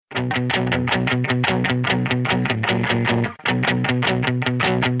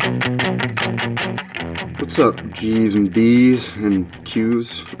What's up, G's and B's and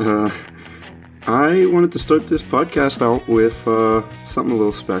Q's? I wanted to start this podcast out with something a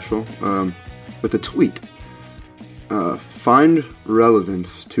little special, with a tweet. Find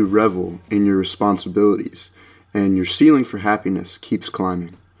relevance to revel in your responsibilities, and your ceiling for happiness keeps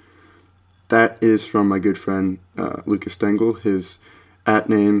climbing. That is from my good friend Lucas Stengel, his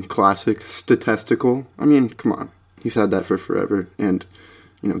 @name classic statistical. I mean, come on, he's had that for forever, and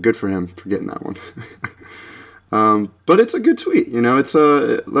good for him for getting that one. But it's a good tweet, it's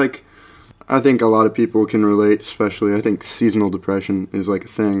like, I think a lot of people can relate, especially, I think seasonal depression is like a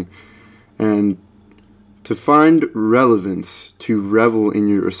thing, and to find relevance, to revel in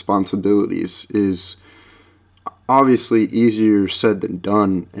your responsibilities is obviously easier said than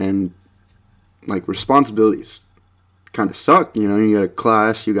done, and like responsibilities kind of suck, you got a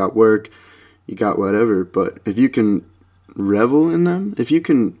class, you got work, you got whatever, but if you can revel in them, if you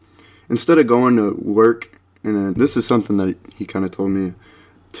can, instead of going to work, and this is something that he kind of told me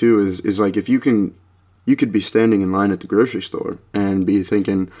too, is like, if you could be standing in line at the grocery store and be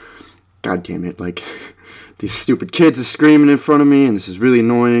thinking, God damn it, like, these stupid kids are screaming in front of me, and this is really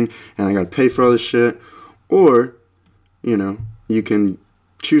annoying, and I gotta pay for all this shit, or, you can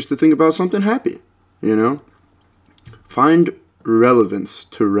choose to think about something happy, Find relevance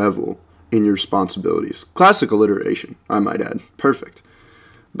to revel in your responsibilities. Classic alliteration, I might add. Perfect.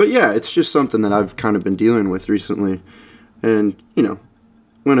 But yeah, it's just something that I've kind of been dealing with recently. And,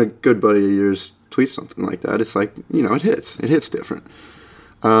 when a good buddy of yours tweets something like that, it's like, it hits. It hits different.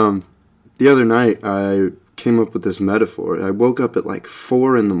 The other night, I came up with this metaphor. I woke up at like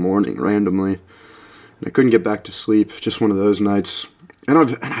 4 a.m. randomly, and I couldn't get back to sleep. Just one of those nights. And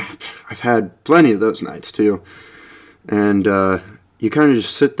I've had plenty of those nights too. And you kind of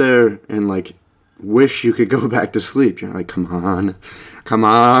just sit there and like wish you could go back to sleep. You're like, come on,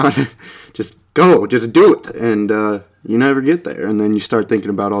 just go, just do it. And you never get there. And then you start thinking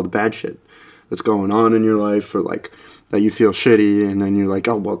about all the bad shit that's going on in your life, or like that you feel shitty. And then you're like,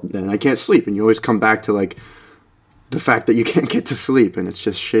 oh, well, then I can't sleep. And you always come back to like the fact that you can't get to sleep, and it's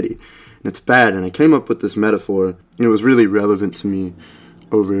just shitty and it's bad. And I came up with this metaphor, and it was really relevant to me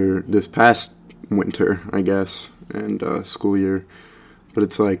over this past winter, I guess, and school year. But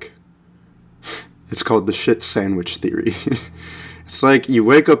it's like, it's called the shit sandwich theory. It's like you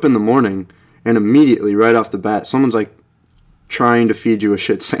wake up in the morning, and immediately, right off the bat, someone's like trying to feed you a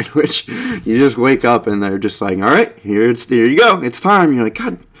shit sandwich. You just wake up, and they're just like, all right, here you go, it's time. You're like,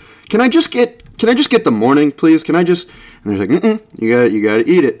 God, can I just get the morning, please? Can I just? And they're like, you gotta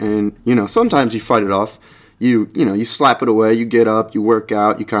eat it. And sometimes you fight it off. You slap it away. You get up, you work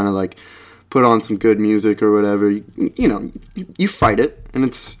out, you kind of like put on some good music or whatever. You fight it, and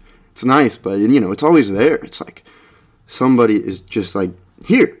it's nice, but it's always there. It's like somebody is just like,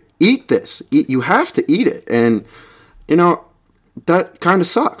 here, eat this. You have to eat it, and that kind of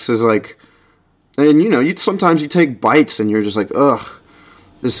sucks. Is like, and sometimes you take bites, and you're just like, ugh,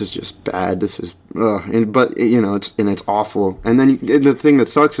 this is just bad. This is ugh. But it's awful. And then the thing that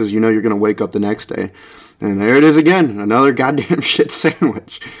sucks is you're gonna wake up the next day, and there it is again, another goddamn shit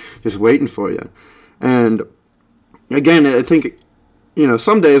sandwich, just waiting for you. And again, I think,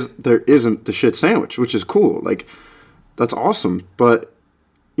 some days there isn't the shit sandwich, which is cool. Like, that's awesome. But,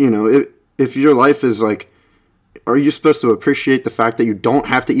 if your life is like, are you supposed to appreciate the fact that you don't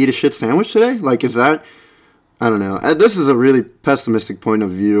have to eat a shit sandwich today? Like, is that, I don't know. This is a really pessimistic point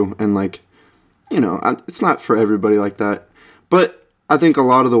of view, and like, it's not for everybody like that. But I think a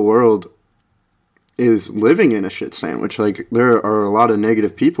lot of the world is living in a shit sandwich. Like, there are a lot of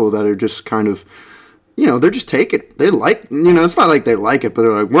negative people that are just kind of, they're just taking it. They like, it's not like they like it, but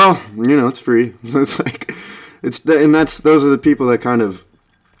they're like, well, it's free. So it's like, those are the people that kind of,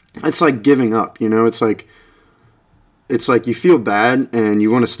 it's like giving up, it's like you feel bad and you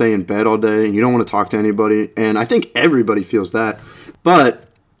want to stay in bed all day and you don't want to talk to anybody. And I think everybody feels that, but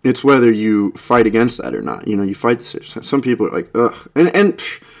it's whether you fight against that or not. You fight this. Some people are like, ugh. And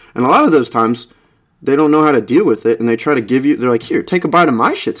a lot of those times, they don't know how to deal with it, and they try to give you, they're like, here, take a bite of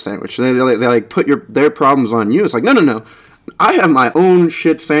my shit sandwich. They like put their problems on you. It's like, no. I have my own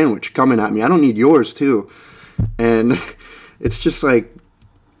shit sandwich coming at me. I don't need yours too. And it's just like,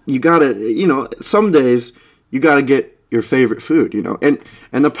 you gotta, some days you gotta get your favorite food,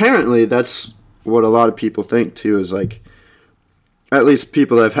 and apparently that's what a lot of people think too, is like, at least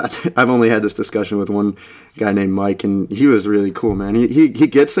people that I've only had this discussion with one guy named Mike, and he was really cool, man. He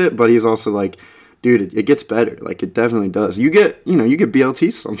gets it, but he's also like, dude, it gets better. Like, it definitely does. You get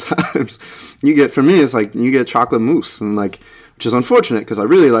BLTs sometimes. For me, it's like, you get chocolate mousse, and like, which is unfortunate because I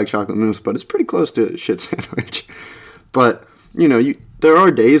really like chocolate mousse, but it's pretty close to a shit sandwich. But, there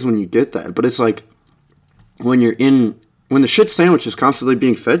are days when you get that, but it's like, when the shit sandwich is constantly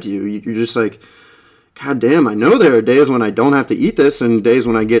being fed to you, you're just like, God damn, I know there are days when I don't have to eat this and days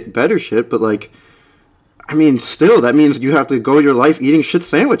when I get better shit, but like, I mean, still, that means you have to go your life eating shit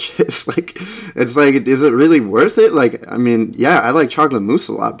sandwiches. Like, it's like, is it really worth it? Like, I mean, yeah, I like chocolate mousse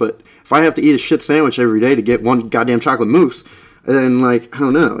a lot, but if I have to eat a shit sandwich every day to get one goddamn chocolate mousse, then, like, I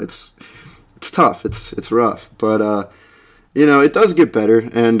don't know, it's tough, it's rough, but, it does get better,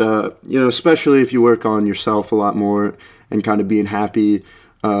 and, especially if you work on yourself a lot more and kind of being happy,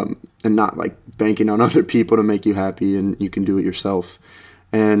 and not, like, banking on other people to make you happy, and you can do it yourself.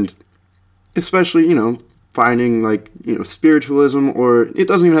 And especially, finding, like, spiritualism, or it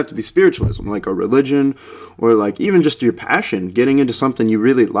doesn't even have to be spiritualism, like a religion, or, like, even just your passion, getting into something you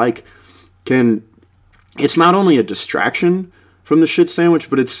really like it's not only a distraction from the shit sandwich,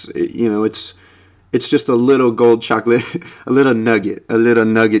 but it's just a little gold chocolate, a little nugget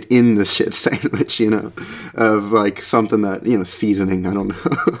in the shit sandwich, of like something that, seasoning, I don't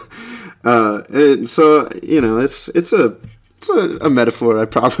know. And so, it's a metaphor I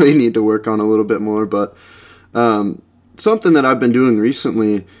probably need to work on a little bit more, but something that I've been doing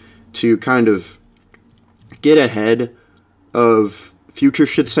recently to kind of get ahead of future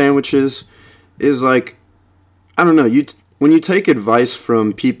shit sandwiches is like, I don't know, when you take advice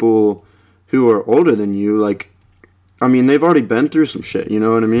from people who are older than you, like, I mean, they've already been through some shit, you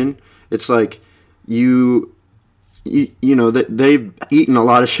know what I mean? It's like, they've eaten a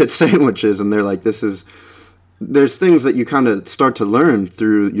lot of shit sandwiches, and they're like, there's things that you kind of start to learn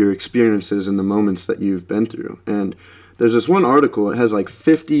through your experiences and the moments that you've been through. And there's this one article, it has like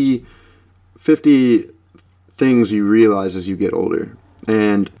 50 things you realize as you get older.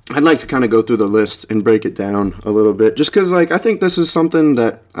 And I'd like to kind of go through the list and break it down a little bit, just because, like, I think this is something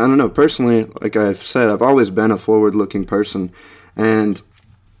that, I don't know, personally, like I've said, I've always been a forward-looking person, and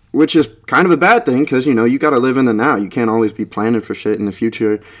which is kind of a bad thing, because, you got to live in the now. You can't always be planning for shit in the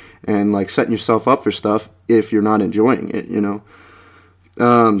future and, like, setting yourself up for stuff if you're not enjoying it,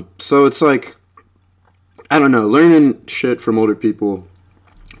 So it's like, I don't know, learning things from older people.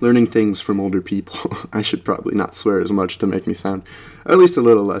 I should probably not swear as much to make me sound at least a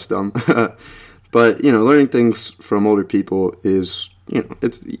little less dumb. But, learning things from older people is,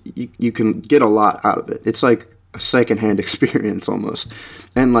 you can get a lot out of it. It's like a secondhand experience almost.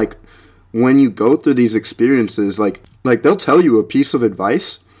 And, like, when you go through these experiences, like they'll tell you a piece of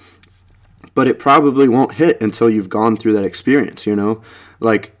advice, but it probably won't hit until you've gone through that experience,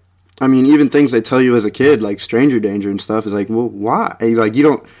 Like, I mean, even things they tell you as a kid, like stranger danger and stuff, is like, well, why? Like, you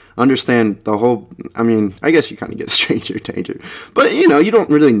don't understand the whole, I mean, I guess you kind of get stranger danger, but, you don't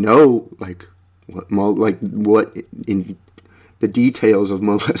really know, like, what in the details of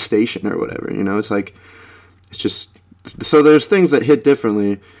molestation or whatever, It's like, it's just, so there's things that hit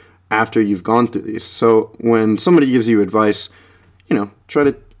differently after you've gone through these. So when somebody gives you advice, try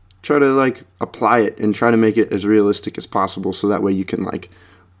to like apply it and try to make it as realistic as possible, so that way you can, like,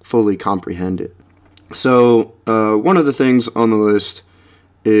 fully comprehend it. So one of the things on the list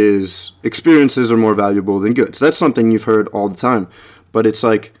is experiences are more valuable than goods. That's something you've heard all the time, but it's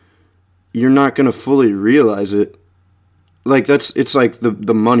like, you're not going to fully realize it. Like, it's like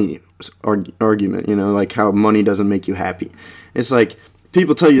the money argument, like how money doesn't make you happy. It's like,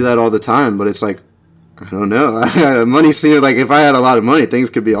 people tell you that all the time, but it's like, I don't know. Money seems like, if I had a lot of money, things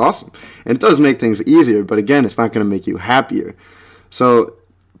could be awesome. And it does make things easier, but again, it's not going to make you happier. So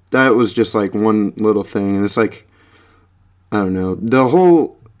that was just like one little thing. And it's like, I don't know,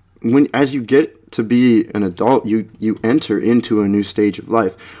 as you get to be an adult, you enter into a new stage of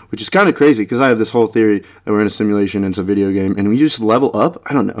life, which is kind of crazy, because I have this whole theory that we're in a simulation and it's a video game, and we just level up.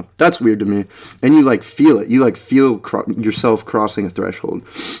 I don't know. That's weird to me. And you, like, feel it. You, like, feel yourself crossing a threshold.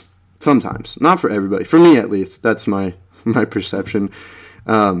 Sometimes. Not for everybody. For me, at least. That's my perception.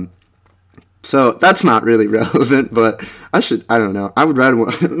 So that's not really relevant, but I don't know. I would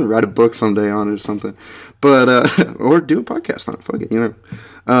write a book someday on it or something. But, or do a podcast on it. Fuck it,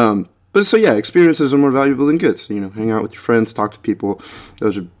 But so yeah, experiences are more valuable than goods. Hang out with your friends, talk to people.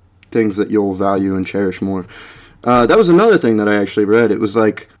 Those are things that you'll value and cherish more. That was another thing that I actually read. It was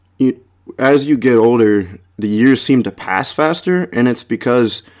like, as you get older, the years seem to pass faster, and it's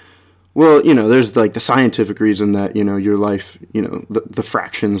because, well, there's like the scientific reason that, your life, the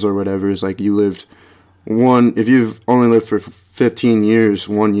fractions or whatever is like, you lived if you've only lived for 15 years,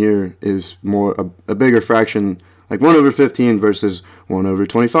 1 year is more a bigger fraction, like 1 over 15 versus 1 over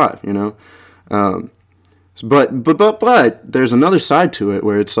 25, But there's another side to it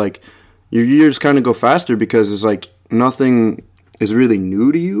where it's like your years kind of go faster because it's like nothing is really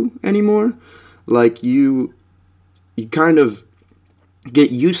new to you anymore. Like you kind of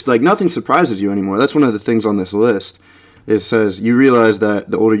get used, like nothing surprises you anymore. That's one of the things on this list. It says you realize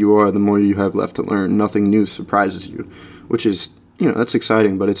that the older you are, the more you have left to learn. Nothing new surprises you, which is, that's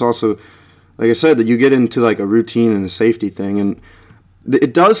exciting. But it's also, like I said, that you get into like a routine and a safety thing. And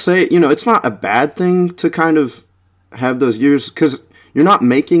it does say, it's not a bad thing to kind of have those years because you're not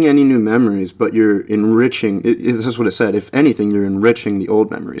making any new memories, but you're enriching. This is what it said. If anything, you're enriching the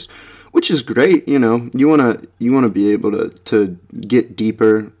old memories, which is great. You wanna be able to get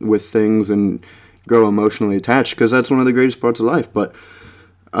deeper with things and grow emotionally attached because that's one of the greatest parts of life. But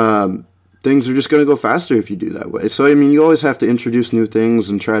things are just going to go faster if you do that way. So, you always have to introduce new things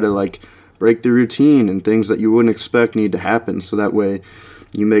and try to, like, break the routine, and things that you wouldn't expect need to happen. So that way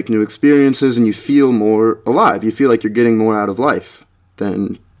you make new experiences and you feel more alive. You feel like you're getting more out of life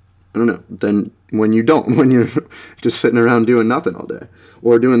than when you don't, when you're just sitting around doing nothing all day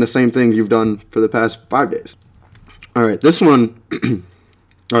or doing the same thing you've done for the past 5 days. All right, this one...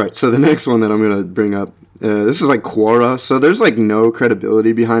 All right, so the next one that I'm going to bring up, this is like Quora. So there's like no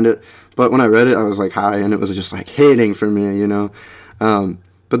credibility behind it. But when I read it, I was like, hi, and it was just like hitting for me,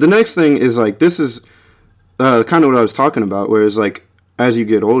 But the next thing is like, this is kind of what I was talking about, whereas like as you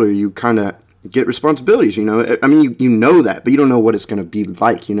get older, you kind of get responsibilities, you know that, but you don't know what it's going to be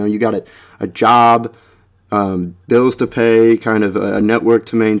like. You got a job, bills to pay, kind of a network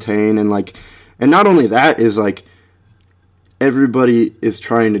to maintain. And not only that is like, everybody is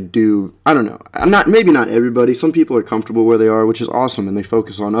trying to do, I don't know, maybe not everybody. Some people are comfortable where they are, which is awesome, and they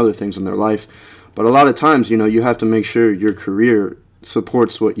focus on other things in their life. But a lot of times, you have to make sure your career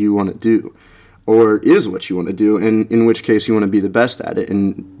supports what you want to do, or is what you want to do, and in which case you want to be the best at it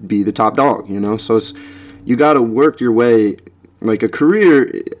and be the top dog, So you got to work your way, like a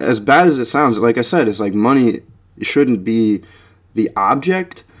career, as bad as it sounds, like I said, it's like money shouldn't be the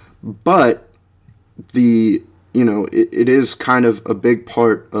object, but it is kind of a big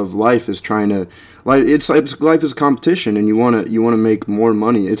part of life is trying to, like, it's life is a competition, and you want to make more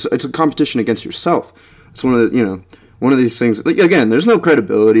money. It's a competition against yourself. It's one of these things. Like, again, there's no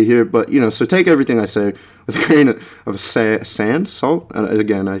credibility here, but so take everything I say with a grain of salt.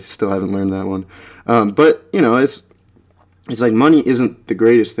 Again, I still haven't learned that one. But it's like money isn't the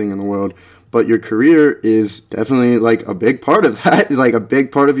greatest thing in the world, but your career is definitely like a big part of that, like a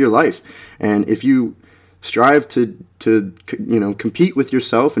big part of your life. And if you strive to compete with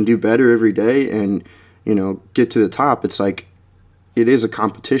yourself and do better every day and get to the top, it's like it is a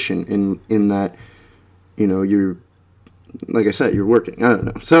competition in that you're, like I said, you're working. I don't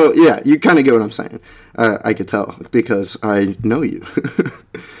know. So yeah, you kind of get what I'm saying. I could tell because I know you.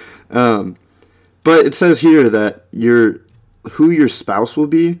 But it says here that who your spouse will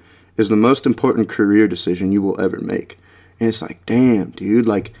be is the most important career decision you will ever make. And it's like, damn, dude,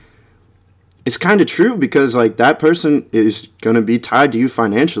 like, it's kind of true because, like, that person is going to be tied to you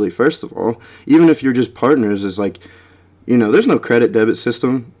financially, first of all. Even if you're just partners, is like, there's no credit debit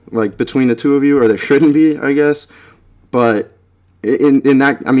system, like, between the two of you, or there shouldn't be, I guess. But in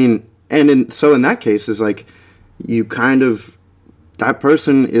that, so in that case, is like, you kind of, that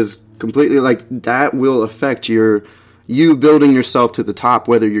person is completely, like, that will affect you building yourself to the top,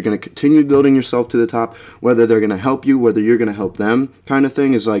 whether you're going to continue building yourself to the top, whether they're going to help you, whether you're going to help them, kind of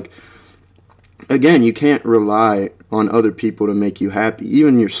thing, is like, again, you can't rely on other people to make you happy.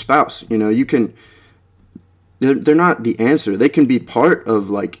 Even your spouse, they're not the answer. They can be part of,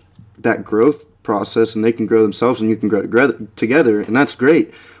 like, that growth process, and they can grow themselves, and you can grow together, and that's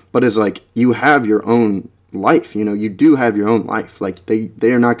great. But it's like, you have your own life, you do have your own life. Like,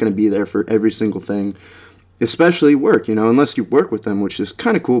 they are not going to be there for every single thing, especially work, unless you work with them, which is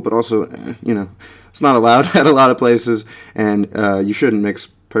kind of cool, but also, it's not allowed at a lot of places, and you shouldn't mix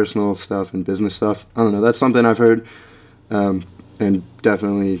personal stuff and business stuff. I don't know. That's something I've heard and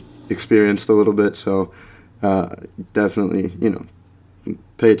definitely experienced a little bit. So definitely,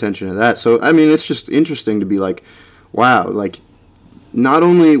 pay attention to that. So, it's just interesting to be like, wow, like, not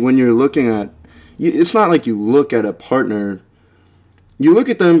only when you're looking at, it's not like you look at a partner, you look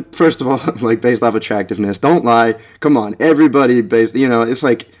at them, first of all, like, based off attractiveness. Don't lie. Come on. Everybody based, it's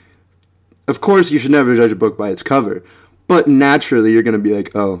like, of course you should never judge a book by its cover. But naturally, you're going to be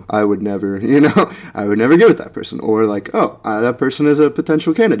like, oh, I would never, I would never get with that person. Or like, oh, that person is a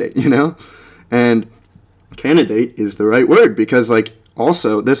potential candidate, And candidate is the right word because, like,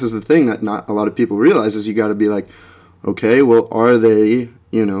 also, this is the thing that not a lot of people realize is you got to be like, okay, well, are they,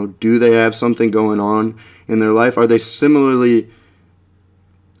 do they have something going on in their life? Are they similarly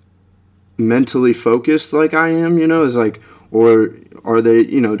mentally focused like I am, is like, or are they,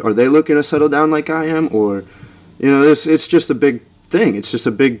 are they looking to settle down like I am, or, it's just a big thing. It's just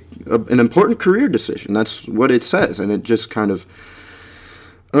an important career decision. That's what it says, and it just kind of,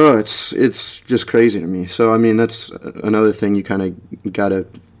 it's just crazy to me. So, I mean, that's another thing you kind of got to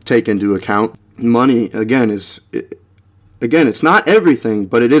take into account. Money, again, it's not everything,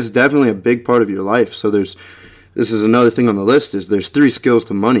 but it is definitely a big part of your life. So this is another thing on the list, is there's 3 skills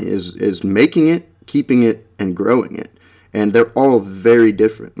to money, is making it, keeping it, and growing it. And they're all very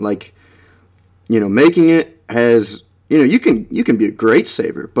different. Like, making it has, you can be a great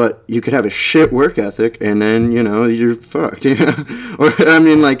saver, but you could have a shit work ethic, and then, you're fucked, Or, I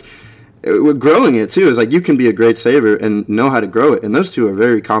mean, like, with growing it, too, is like, you can be a great saver and know how to grow it. And those two are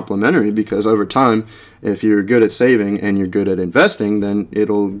very complementary, because over time, if you're good at saving and you're good at investing, then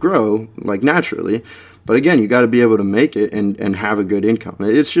it'll grow, like, naturally. But again, you got to be able to make it and have a good income.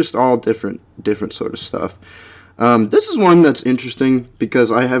 It's just all different sort of stuff. This is one that's interesting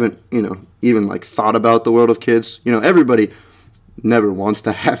because I haven't, even like thought about the world of kids. Everybody never wants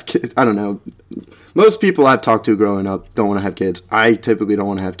to have kids. I don't know. Most people I've talked to growing up don't want to have kids. I typically don't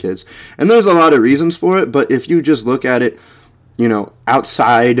want to have kids. And there's a lot of reasons for it. But if you just look at it,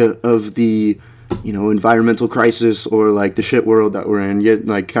 outside of the, environmental crisis or like the shit world that we're in,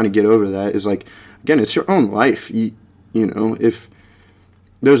 kind of get over that, is like, again, it's your own life. If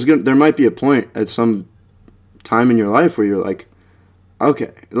there might be a point at some time in your life where you're like,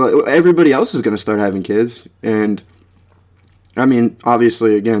 okay, everybody else is going to start having kids, and I mean,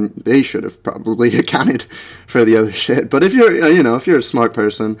 obviously, again, they should have probably accounted for the other shit. But if you're, if you're a smart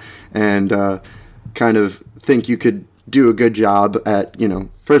person and kind of think you could do a good job at,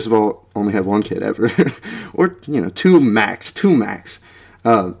 first of all, only have 1 kid ever, or 2 max.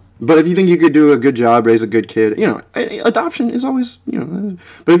 But if you think you could do a good job, raise a good kid, adoption is always,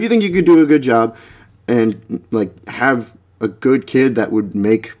 but if you think you could do a good job and like have a good kid that would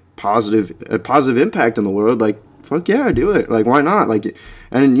make a positive impact in the world, like, fuck yeah, do it. Like, why not? Like,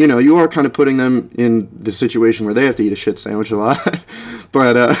 and you are kind of putting them in the situation where they have to eat a shit sandwich a lot,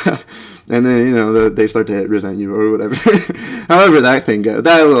 but and then they start to resent you or whatever. However that thing goes,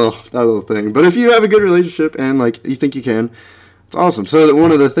 that little thing. But if you have a good relationship and like you think you can, it's awesome. So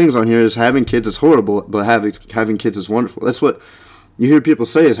one of the things on here is having kids is horrible, but having kids is wonderful. That's what you hear people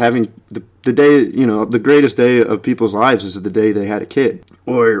say, is having the day, the greatest day of people's lives is the day they had a kid,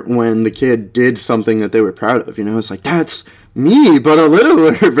 or when the kid did something that they were proud of. It's like, that's me, but a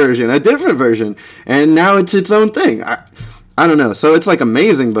littler version, a different version, and now it's its own thing. I don't know. So it's like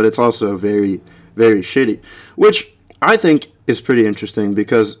amazing, but it's also very, very shitty, which I think is pretty interesting,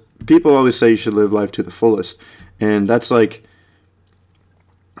 because people always say you should live life to the fullest, and that's like,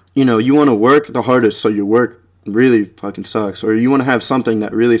 you want to work the hardest, so your work really fucking sucks, or you want to have something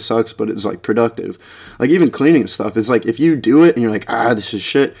that really sucks but it's like productive, like even cleaning and stuff. It's like, if you do it and you're like, this is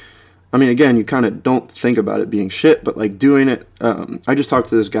shit, I mean, again, you kind of don't think about it being shit, but like doing it, I just talked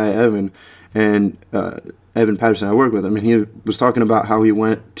to this guy Evan, and Evan Patterson, I work with him, and he was talking about how he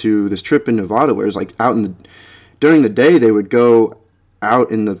went to this trip in Nevada where it's like during the day they would go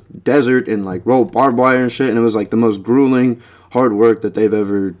out in the desert and like roll barbed wire and shit, and it was like the most grueling hard work that they've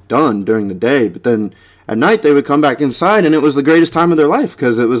ever done during the day. But then at night they would come back inside, and it was the greatest time of their life,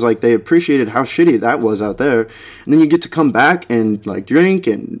 because it was like they appreciated how shitty that was out there. And then you get to come back and like drink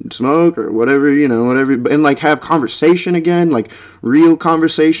and smoke or whatever, and like have conversation again, like real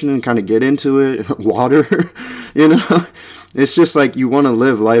conversation, and kind of get into it. Water, it's just like, you want to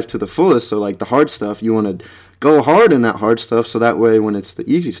live life to the fullest. So like the hard stuff, you want to go hard in that hard stuff, so that way when it's the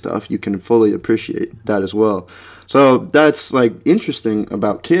easy stuff, you can fully appreciate that as well. So that's like interesting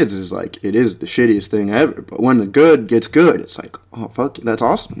about kids, is like, it is the shittiest thing ever, but when the good gets good, it's like, oh fuck, that's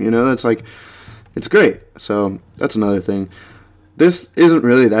awesome. It's like, it's great. So that's another thing. This isn't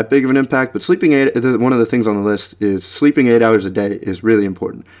really that big of an impact, but one of the things on the list is sleeping 8 hours a day is really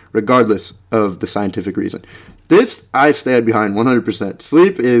important, regardless of the scientific reason. This I stand behind 100%.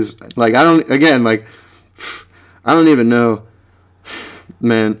 Sleep is like, I don't even know,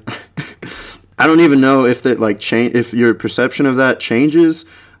 man. I don't even know if that like if your perception of that changes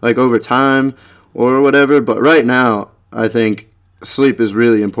like over time or whatever. But right now, I think sleep is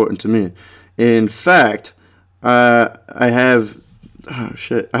really important to me. In fact, I have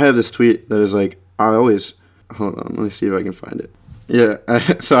this tweet that is like, hold on, let me see if I can find it. Yeah,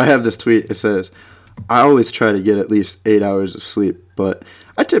 so I have this tweet. It says, I always try to get at least 8 hours of sleep, but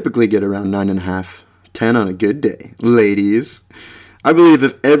I typically get around 9.5, 10 on a good day. Ladies, I believe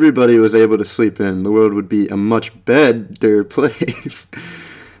if everybody was able to sleep in, the world would be a much better place.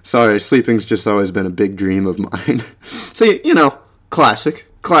 Sorry, sleeping's just always been a big dream of mine. So, classic.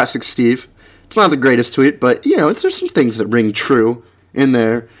 Classic Steve. It's not the greatest tweet, but, there's some things that ring true in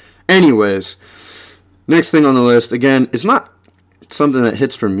there. Anyways, next thing on the list, again, it's not something that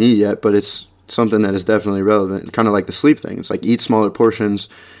hits for me yet, but it's something that is definitely relevant. It's kind of like the sleep thing. It's like eat smaller portions.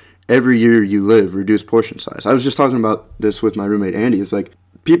 Every year you live, reduce portion size. I was just talking about this with my roommate Andy. It's like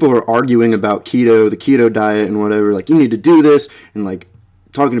people are arguing about keto, the keto diet and whatever. Like, you need to do this, and like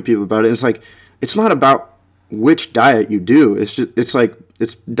talking to people about it. And it's like, it's not about which diet you do. It's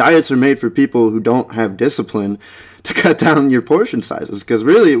diets are made for people who don't have discipline to cut down your portion sizes. Because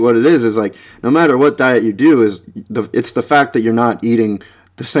really what it is like, no matter what diet you do, it's the fact that you're not eating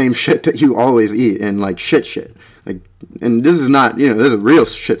the same shit that you always eat, and like shit. Like, and this is not, this is real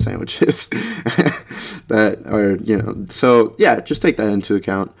shit sandwiches that are, so yeah, just take that into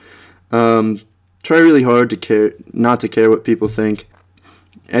account. Try really hard not to care what people think.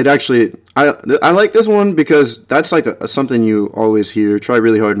 And actually, I like this one because that's like something you always hear. Try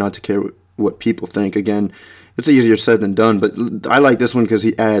really hard not to care what people think. Again, it's easier said than done, but I like this one because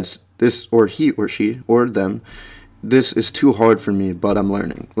he adds this, or he or she or them. This is too hard for me, but I'm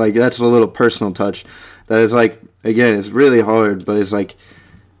learning. Like, that's a little personal touch. That is like, again, it's really hard, but it's like,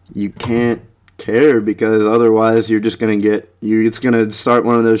 you can't care because otherwise you're just going to it's going to start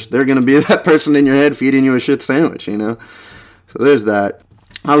one of those, they're going to be that person in your head feeding you a shit sandwich, So there's that.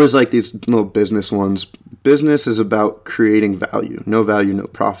 I always like these little business ones. Business is about creating value. No value, no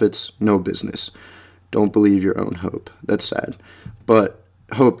profits, no business. Don't believe your own hope. That's sad. But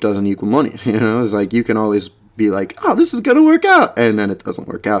hope doesn't equal money. It's like you can always be like, oh, this is going to work out. And then it doesn't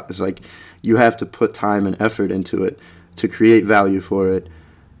work out. It's like you have to put time and effort into it to create value for it,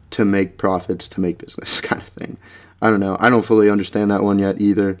 to make profits, to make business kind of thing. I don't know. I don't fully understand that one yet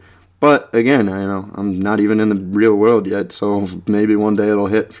either. But again, I'm not even in the real world yet, so maybe one day it'll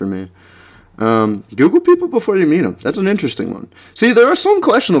hit for me. Google people before you meet them. That's an interesting one. See, there are some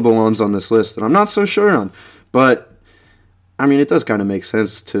questionable ones on this list that I'm not so sure on. But, it does kind of make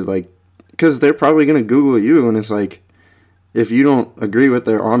sense to, like, because they're probably going to Google you, and it's like, if you don't agree with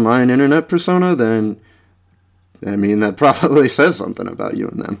their online internet persona, then, that probably says something about you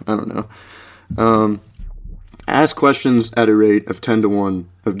and them. I don't know. Ask questions at a rate of 10 to 1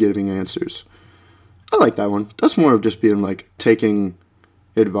 of giving answers. I like that one. That's more of just being like taking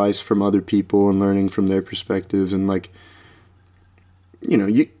advice from other people and learning from their perspectives, and like,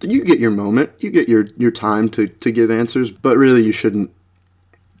 you get your moment, you get your time to give answers, but really you shouldn't.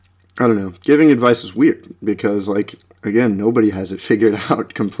 I don't know. Giving advice is weird because, like, again, nobody has it figured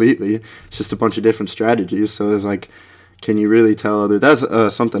out completely. It's just a bunch of different strategies. So it's like, can you really tell that's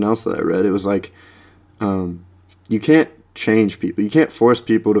something else that I read. It was like, you can't change people. You can't force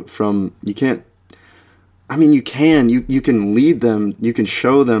people you can lead them. You can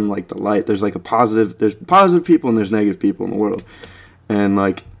show them like the light. There's positive people and there's negative people in the world. And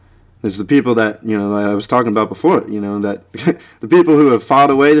like, there's the people that, I was talking about before, that the people who have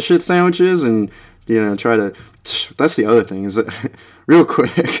fought away the shit sandwiches and, that's the other thing is that, real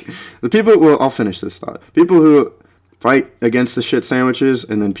quick, the people, I'll finish this thought. People who fight against the shit sandwiches,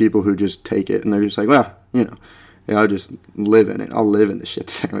 and then people who just take it and they're just like, well, I'll just live in it. I'll live in the shit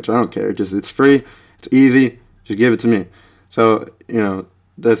sandwich. I don't care. It's free. It's easy. Just give it to me. So,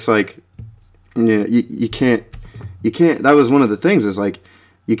 that's like, you can't, that was one of the things is like,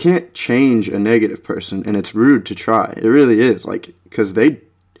 you can't change a negative person, and it's rude to try. It really is, like, because they've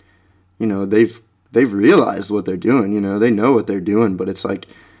realized what they're doing, they know what they're doing, but it's like,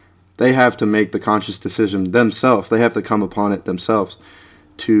 they have to make the conscious decision themselves. They have to come upon it themselves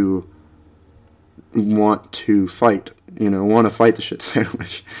to want to fight the shit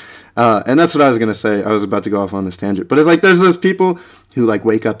sandwich. And that's what I was going to say. I was about to go off on this tangent. But it's like there's those people who like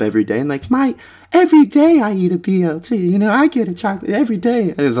wake up every day and like, every day I eat a BLT. I get a chocolate every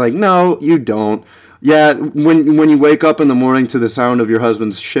day. And it's like, no, you don't. Yeah, when you wake up in the morning to the sound of your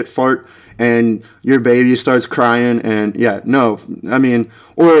husband's shit fart and your baby starts crying and yeah, no.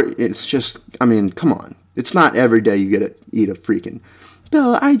 Or it's just, come on. It's not every day you get to eat a freaking,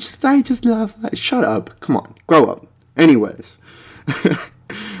 no, I just love, shut up. Come on, grow up. Anyways.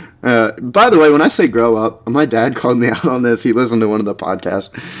 By the way, when I say grow up, my dad called me out on this. He listened to one of the podcasts.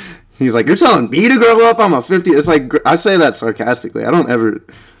 He's like, you're telling me to grow up? I'm a 50. It's like, I say that sarcastically. I don't ever,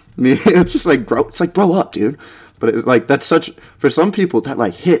 it's just like, grow up, dude. But it's like, that's for some people that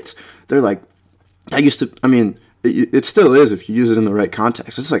like hits. They're like, that used to, it still is if you use it in the right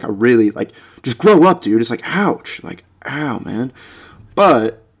context. It's like a really, like, just grow up, dude. It's like, ouch. Like, ow, man.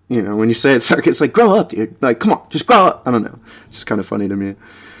 But, when you say it's like, grow up, dude. Like, come on, just grow up. I don't know. It's just kind of funny to me.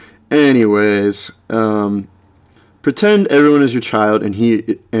 Anyways, Pretend everyone is your child and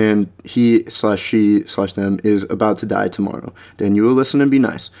he/she/them is about to die tomorrow. Then you will listen and be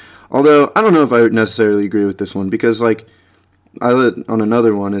nice. Although I don't know if I would necessarily agree with this one, because like on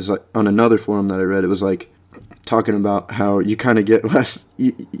another forum that I read, it was like talking about how you kind of get less,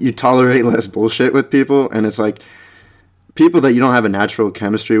 you tolerate less bullshit with people, and it's like people that you don't have a natural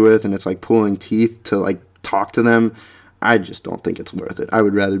chemistry with, and it's like pulling teeth to like talk to them. I just don't think it's worth it. I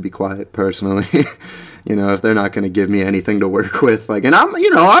would rather be quiet personally. If they're not going to give me anything to work with, like, and I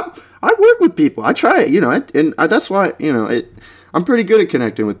work with people. I try it, that's why, I'm pretty good at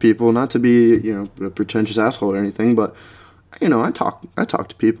connecting with people, not to be, a pretentious asshole or anything, but, I talk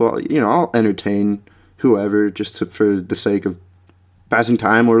to people, I'll entertain whoever for the sake of passing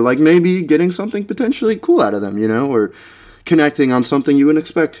time, or like maybe getting something potentially cool out of them, or connecting on something you wouldn't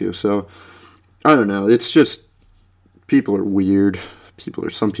expect to. So I don't know. It's just, people are weird.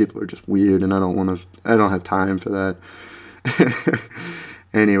 Some people are just weird, and I don't have time for that.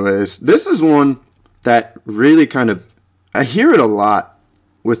 Anyways, this is one that really I hear it a lot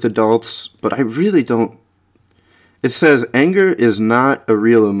with adults, but I really don't. It says, anger is not a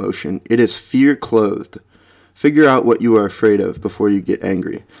real emotion. It is fear clothed. Figure out what you are afraid of before you get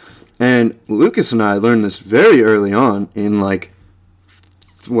angry. And Lucas and I learned this very early on in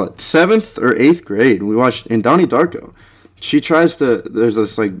 7th or 8th grade. We watched in Donnie Darko. She tries to, there's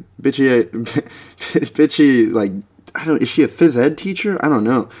this like bitchy, like, I don't, is she a phys ed teacher? I don't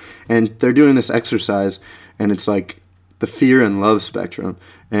know. And they're doing this exercise, and it's like the fear and love spectrum.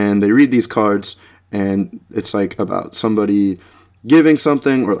 And they read these cards, and it's like about somebody giving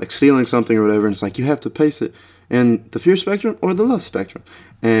something or like stealing something or whatever. And it's like, you have to place it in the fear spectrum or the love spectrum.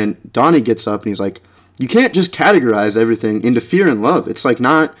 And Donnie gets up and he's like, you can't just categorize everything into fear and love. It's like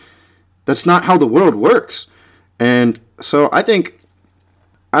that's not how the world works. And so I think,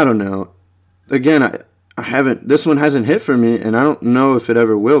 I don't know, again, this one hasn't hit for me, and I don't know if it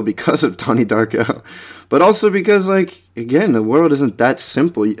ever will because of Donnie Darko. But also because, like, again, the world isn't that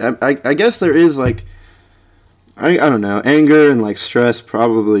simple. I guess there is, like, I don't know, anger and, like, stress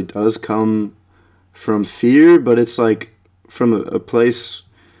probably does come from fear, but it's, like, from a place,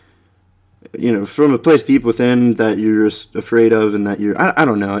 from a place deep within that you're just afraid of, and that I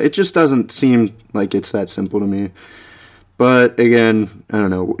don't know. It just doesn't seem like it's that simple to me. But again, I don't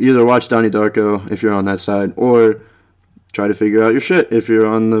know. Either watch Donnie Darko if you're on that side, or try to figure out your shit if you're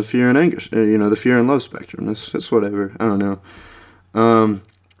on the fear and anger, the fear and love spectrum. That's whatever. I don't know.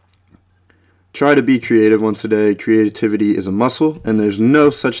 Try to be creative once a day. Creativity is a muscle, and there's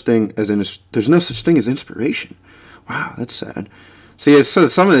no such thing as inspiration. Wow, that's sad. See, so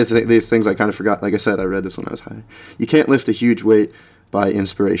some of these things I kind of forgot. Like I said, I read this when I was high. You can't lift a huge weight by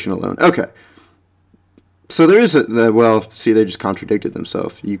inspiration alone. Okay. So there is they just contradicted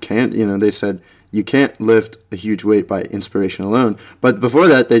themselves. You can't, they said you can't lift a huge weight by inspiration alone. But before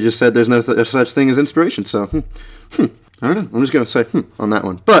that, they just said there's no such thing as inspiration. So, I don't know. I'm just going to say on that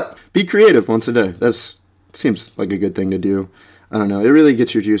one. But be creative once a day. That seems like a good thing to do. I don't know. It really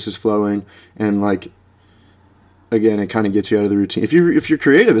gets your juices flowing, and like, again, it kind of gets you out of the routine. If you're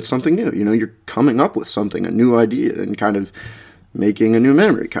creative, it's something new. You're coming up with something, a new idea, and kind of making a new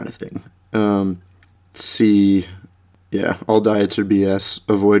memory kind of thing. All diets are BS.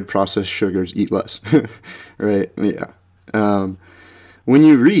 Avoid processed sugars. Eat less. Right? Yeah. When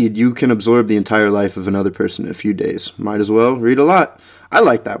you read, you can absorb the entire life of another person in a few days. Might as well read a lot. I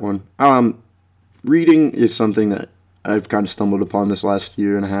like that one. Reading is something that I've kind of stumbled upon this last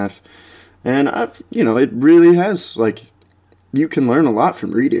year and a half. And it really has, like, you can learn a lot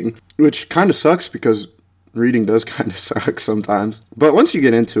from reading, which kind of sucks because reading does kind of suck sometimes. But once you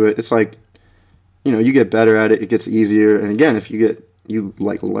get into it, it's like, you get better at it. It gets easier. And again, if you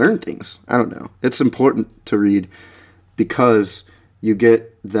learn things. I don't know. It's important to read because you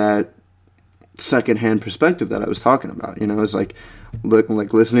get that secondhand perspective that I was talking about. It's like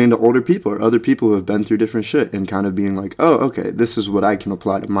listening to older people or other people who have been through different shit and kind of being like, oh, okay, this is what I can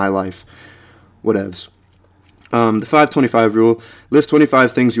apply to my life. Whatevs. The 5-25 rule. List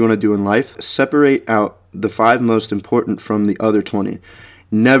 25 things you want to do in life. Separate out the 5 most important from the other 20.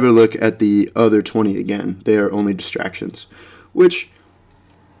 Never look at the other 20 again. They are only distractions. Which,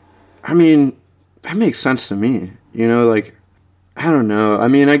 I mean, that makes sense to me. I don't know. I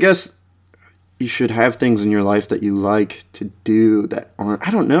mean, I guess you should have things in your life that you like to do that aren't,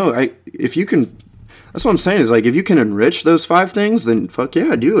 I don't know. If you can, that's what I'm saying is, like, if you can enrich those 5 things, then fuck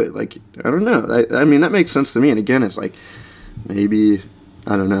yeah, do it. Like, I don't know. I mean, that makes sense to me. And again, it's like, maybe,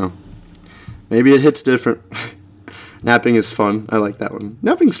 I don't know. Maybe it hits different. Napping is fun. I like that one.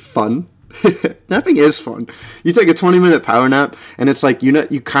 Napping's fun. Napping is fun. You take a 20-minute power nap, and it's like,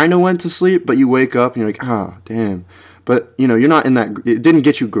 you kind of went to sleep, but you wake up, and you're like, oh, damn. But, you're not in that, it didn't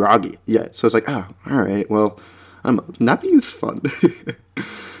get you groggy yet. So it's like, oh, all right, well, napping is fun.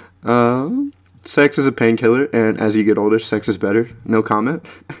 Sex is a painkiller, and as you get older, sex is better. No comment.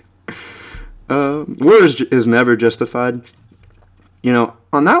 War is never justified.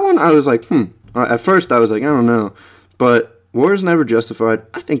 On that one, I was like, At first, I was like, I don't know. But war is never justified.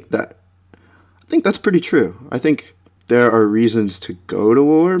 I think that's pretty true. I think there are reasons to go to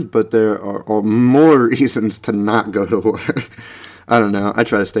war, but there are more reasons to not go to war. I don't know. I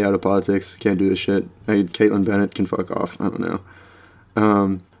try to stay out of politics. Can't do this shit. Caitlin Bennett can fuck off. I don't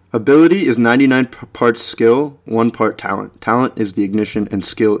know. Ability is 99 parts skill, 1 part talent. Talent is the ignition, and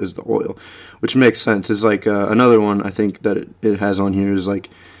skill is the oil, which makes sense. It's like another one I think that it has on here is like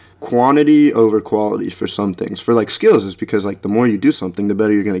quantity over quality for some things. For like skills, is because like the more you do something, the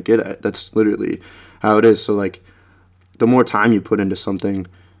better you're going to get at it. That's literally how it is. So like the more time you put into something,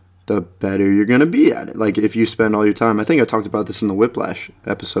 the better you're going to be at it. Like if you spend all your time, I think I talked about this in the Whiplash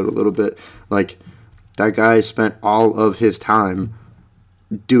episode a little bit, like that guy spent all of his time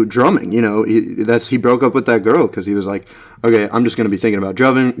drumming. He broke up with that girl because he was like, okay, I'm just going to be thinking about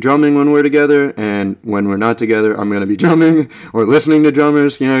drumming when we're together, and when we're not together, I'm going to be drumming or listening to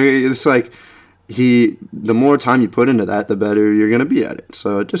drummers. It's like the more time you put into that, the better you're going to be at it.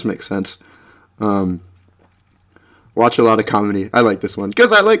 So it just makes sense. Watch a lot of comedy. I like this one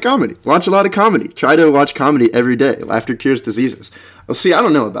because I like comedy. Watch a lot of comedy. Try to watch comedy every day. Laughter cures diseases. Well, see, I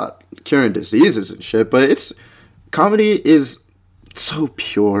don't know about curing diseases and shit, but comedy is so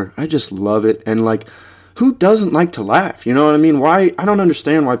pure. I just love it. And like, who doesn't like to laugh? You know what I mean? Why? I don't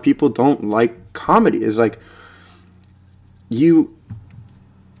understand why people don't like comedy. It's like you're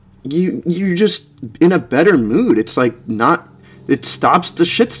just in a better mood. It's like it stops the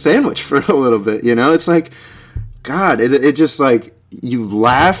shit sandwich for a little bit, It's like, God, it just like, you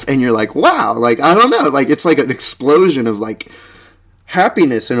laugh and you're like, wow, like, I don't know, like, it's like an explosion of like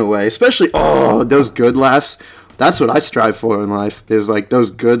happiness in a way, especially, those good laughs. That's what I strive for in life, is like those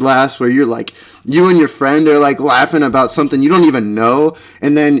good laughs where you're like, you and your friend are like laughing about something you don't even know,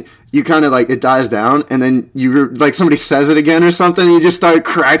 and then you kind of like, it dies down, and then you're like, somebody says it again or something, and you just start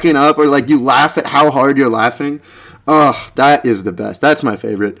cracking up, or like you laugh at how hard you're laughing. Oh, that is the best. That's my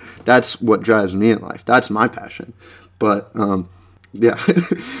favorite. That's what drives me in life. That's my passion. But yeah,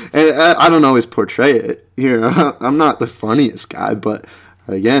 and I don't always portray it. I'm not the funniest guy, but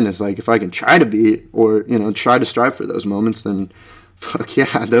again, it's like, if I can try to be, or, try to strive for those moments, then fuck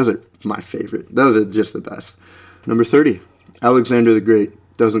yeah, those are my favorite. Those are just the best. Number 30, Alexander the Great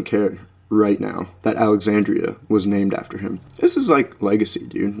doesn't care right now that Alexandria was named after him. This is like legacy,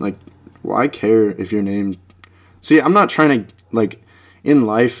 dude. Like, why care if you're named? See, I'm not trying to, like, in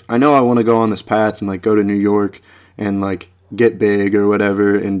life, I know I want to go on this path and like go to New York and like get big or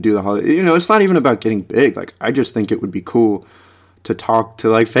whatever and do the holiday. It's not even about getting big. Like, I just think it would be cool to talk to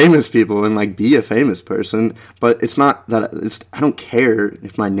like famous people and like be a famous person, but it's not that I don't care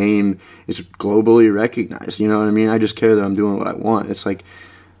if my name is globally recognized. You know what I mean? I just care that I'm doing what I want. It's like,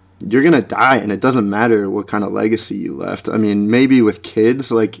 you're gonna die, and it doesn't matter what kind of legacy you left. I mean, maybe with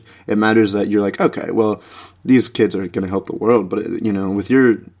kids, like, it matters that you're like, okay, well, these kids are gonna help the world, but with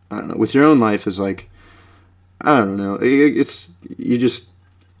your, I don't know, with your own life is like, I don't know, it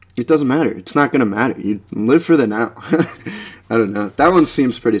doesn't matter. It's not gonna matter. You live for the now. I don't know. That one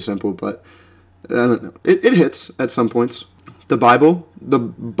seems pretty simple, but I don't know. It hits at some points. The Bible, the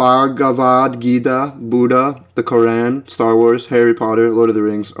Bhagavad Gita, Buddha, the Quran, Star Wars, Harry Potter, Lord of the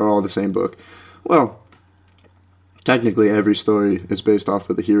Rings are all the same book. Well, technically every story is based off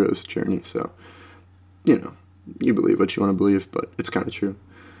of the hero's journey, so, you believe what you want to believe, but it's kind of true.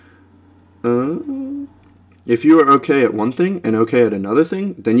 If you are okay at one thing and okay at another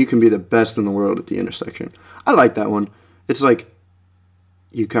thing, then you can be the best in the world at the intersection. I like that one. It's like,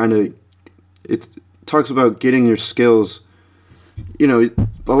 it talks about getting your skills. A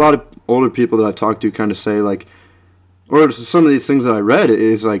lot of older people that I've talked to kind of say, like, or some of these things that I read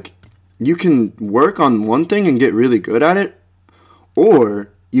is like, you can work on one thing and get really good at it, or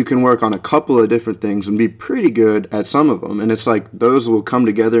you can work on a couple of different things and be pretty good at some of them. And it's like, those will come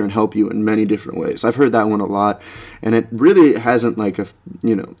together and help you in many different ways. I've heard that one a lot, and it really hasn't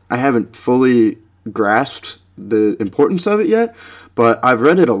I haven't fully grasped the importance of it yet, but I've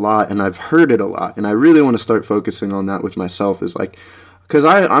read it a lot and I've heard it a lot, and I really want to start focusing on that with myself, is like, because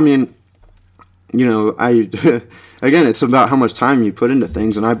I mean, again, it's about how much time you put into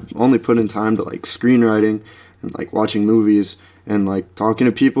things, and I only put in time to like screenwriting and like watching movies and like talking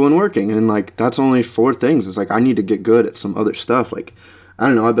to people and working, and like that's only 4 things. It's like, I need to get good at some other stuff. Like, I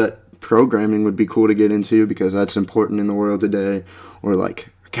don't know, I bet programming would be cool to get into because that's important in the world today, or like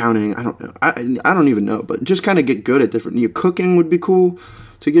accounting. I don't know. I don't even know, but just kind of get good at different. Cooking would be cool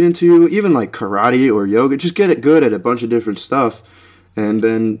to get into, even like karate or yoga. Just get it good at a bunch of different stuff, and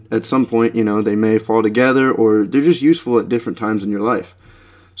then at some point, they may fall together, or they're just useful at different times in your life.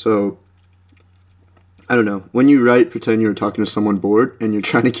 So I don't know. When you write, pretend you're talking to someone bored and you're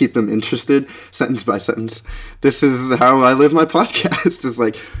trying to keep them interested, sentence by sentence. This is how I live my podcast. It's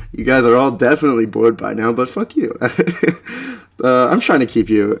like, you guys are all definitely bored by now, but fuck you. I'm trying to keep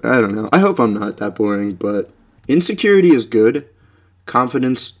you, I don't know. I hope I'm not that boring, but insecurity is good.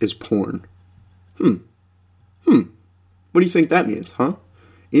 Confidence is porn. What do you think that means, huh?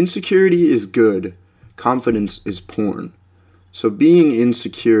 Insecurity is good. Confidence is porn. So being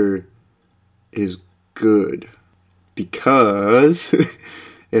insecure is good because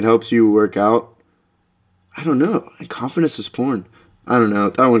it helps you work out. I don't know. Confidence is porn. I don't know.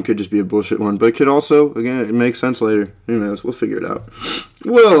 That one could just be a bullshit one, but it could also, again, it makes sense later. Who knows? We'll figure it out.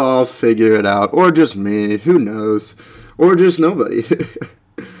 We'll all figure it out. Or just me. Who knows? Or just nobody.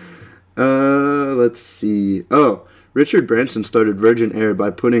 Let's see. Oh, Richard Branson started Virgin Air by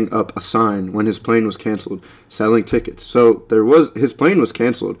putting up a sign when his plane was canceled, selling tickets. So his plane was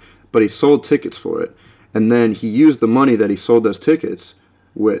canceled, but he sold tickets for it. And then he used the money that he sold those tickets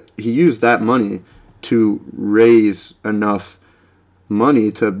he used that money to raise enough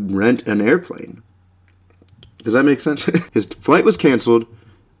money to rent an airplane. Does that make sense? His flight was canceled,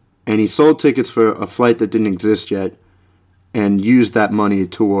 and he sold tickets for a flight that didn't exist yet, and used that money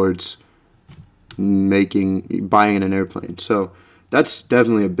towards buying an airplane. So that's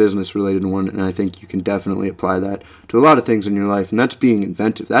definitely a business-related one, and I think you can definitely apply that to a lot of things in your life, and that's being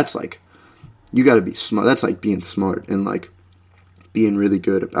inventive. That's like, you got to be smart. That's like being smart and like being really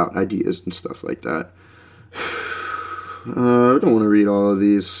good about ideas and stuff like that. I don't want to read all of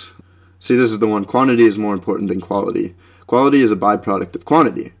these. See, this is the one. Quantity is more important than quality. Quality is a byproduct of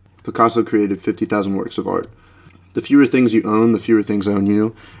quantity. Picasso created 50,000 works of art. The fewer things you own, the fewer things own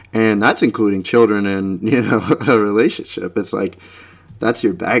you. And that's including children and, a relationship. It's like, that's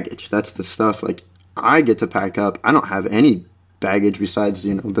your baggage. That's the stuff. Like, I get to pack up. I don't have any baggage besides,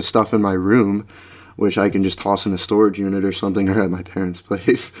 the stuff in my room, which I can just toss in a storage unit or something, or at my parents'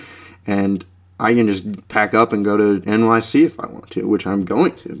 place. And I can just pack up and go to NYC if I want to, which I'm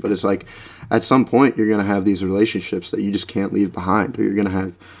going to. But it's like, at some point, you're going to have these relationships that you just can't leave behind, or you're going to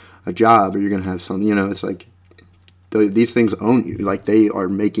have a job, or you're going to have something, it's like, these things own you. Like, they are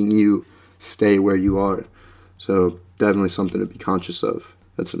making you stay where you are. So definitely something to be conscious of.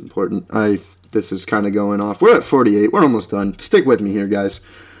 That's important. This is kind of going off. We're at 48. We're almost done. Stick with me here, guys.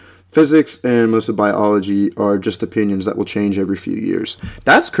 Physics and most of biology are just opinions that will change every few years.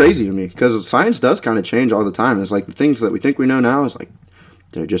 That's crazy to me, because science does kind of change all the time. It's like the things that we think we know now is like,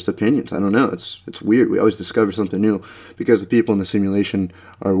 they're just opinions. I don't know. It's weird. We always discover something new because the people in the simulation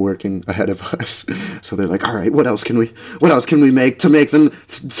are working ahead of us. So they're like, all right, what else can we make to make them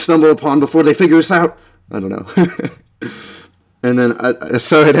stumble upon before they figure us out? I don't know. And then,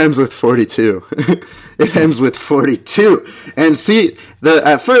 so it ends with 42. It ends with 42. And see,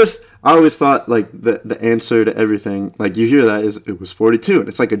 at first, I always thought, like, the answer to everything, like, you hear that is, it was 42. And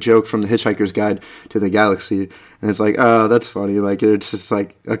it's like a joke from The Hitchhiker's Guide to the Galaxy. And it's like, oh, that's funny. Like, it's just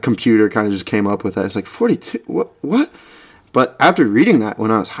like a computer kind of just came up with that. It's like, 42? What? But after reading that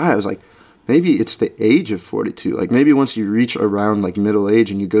when I was high, I was like, maybe it's the age of 42. Like, maybe once you reach around, like, middle age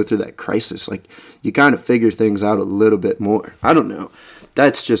and you go through that crisis, like, you kind of figure things out a little bit more. I don't know.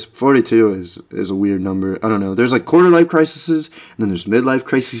 That's just, 42 is a weird number. I don't know. There's, like, quarter-life crises, and then there's midlife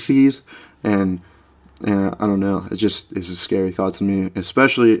crises, and I don't know. It just is a scary thought to me,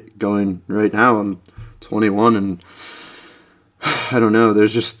 especially going right now. I'm 21, and I don't know.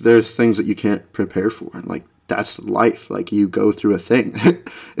 There's things that you can't prepare for, and, like, that's life. Like, you go through a thing. And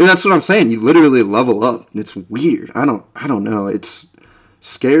that's what I'm saying. You literally level up. It's weird. I don't know. It's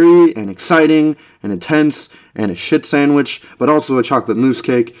scary and exciting and intense and a shit sandwich, but also a chocolate mousse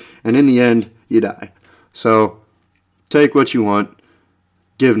cake. And in the end, you die. So take what you want.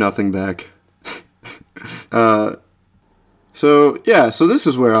 Give nothing back. So this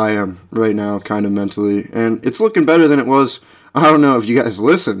is where I am right now, kind of mentally. And it's looking better than it was. I don't know if you guys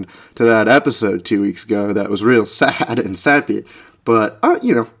listened to that episode 2 weeks ago that was real sad and sappy, but,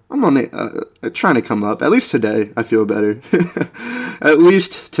 I'm on trying to come up. At least today, I feel better. At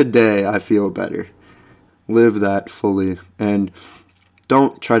least today, I feel better. Live that fully, and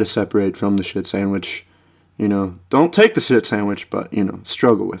don't try to separate from the shit sandwich. Don't take the shit sandwich, but,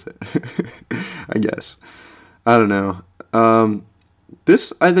 struggle with it, I guess. I don't know.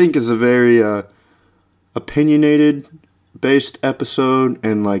 This, I think, is a very opinionated based episode,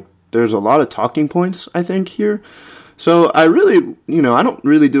 and like there's a lot of talking points, I think, here. So I really, I don't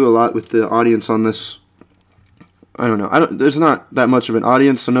really do a lot with the audience on this. I don't know. There's not that much of an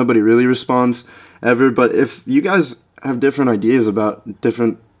audience, so nobody really responds ever. But if you guys have different ideas about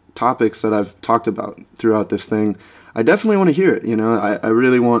different topics that I've talked about throughout this thing, I definitely want to hear it. I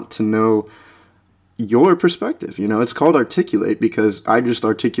really want to know your perspective. It's called Articulate because I just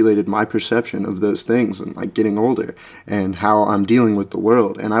articulated my perception of those things and like getting older and how I'm dealing with the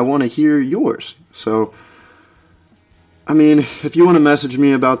world, and I want to hear yours. So I mean, if you want to message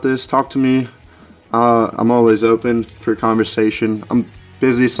me about this, talk to me. I'm always open for conversation. I'm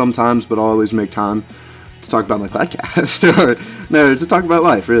busy sometimes, but I'll always make time to talk about my podcast or to talk about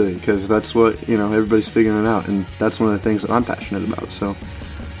life, really, because that's what, everybody's figuring it out, and that's one of the things that I'm passionate about. So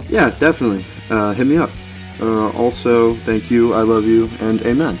yeah, definitely hit me up. Also, thank you, I love you, and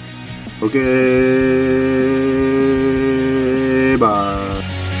amen. Okay.